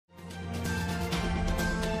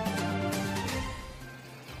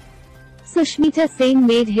Sushmita Sen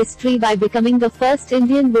made history by becoming the first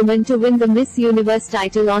Indian woman to win the Miss Universe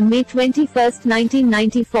title on May 21,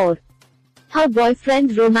 1994. Her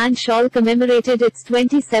boyfriend Rohman Shawl commemorated its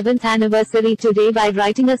 27th anniversary today by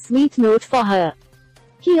writing a sweet note for her.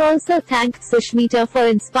 He also thanked Sushmita for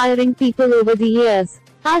inspiring people over the years.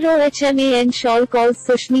 Rohman Shawl calls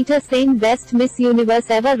Sushmita Sen best Miss Universe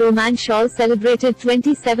ever. Rohman Shawl celebrated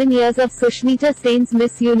 27 years of Sushmita Sen's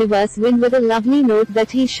Miss Universe win with a lovely note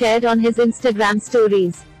that he shared on his Instagram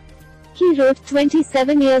stories. He wrote,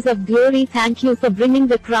 27 years of glory, thank you for bringing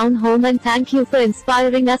the crown home and thank you for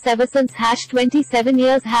inspiring us ever since. 27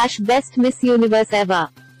 years best Miss Universe ever.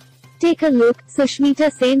 Take a look,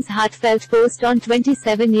 Sushmita Sen's heartfelt post on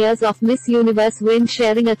 27 years of Miss Universe win,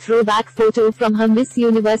 sharing a throwback photo from her Miss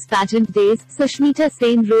Universe pageant days. Sushmita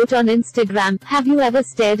Sen wrote on Instagram, have you ever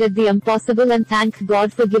stared at the impossible and thanked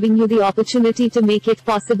God for giving you the opportunity to make it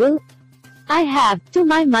possible? I have. To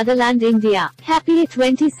my motherland India, happy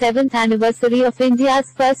 27th anniversary of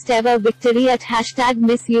India's first ever victory at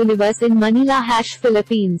 #Miss Universe in Manila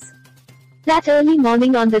 #Philippines. That early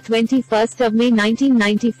morning on the 21st of May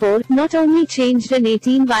 1994, not only changed an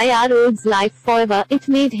 18-year-old's life forever, it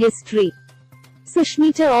made history.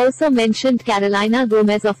 Sushmita also mentioned Carolina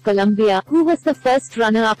Gomez of Colombia, who was the first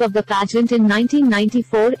runner-up of the pageant in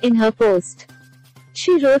 1994, in her post.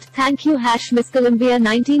 She wrote, thank you Miss Colombia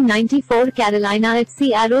 1994 Carolina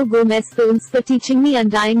at Gomez Films for teaching me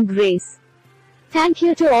undying grace. Thank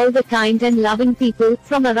you to all the kind and loving people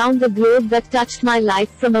from around the globe that touched my life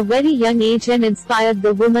from a very young age and inspired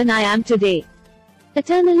the woman I am today.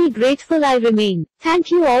 Eternally grateful I remain.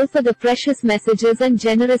 Thank you all for the precious messages and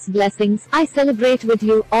generous blessings. I celebrate with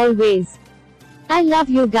you, always. I love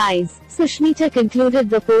you guys. Sushmita concluded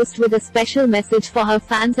the post with a special message for her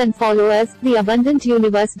fans and followers. The abundant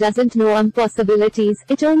universe doesn't know impossibilities,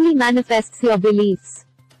 it only manifests your beliefs.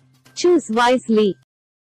 Choose wisely.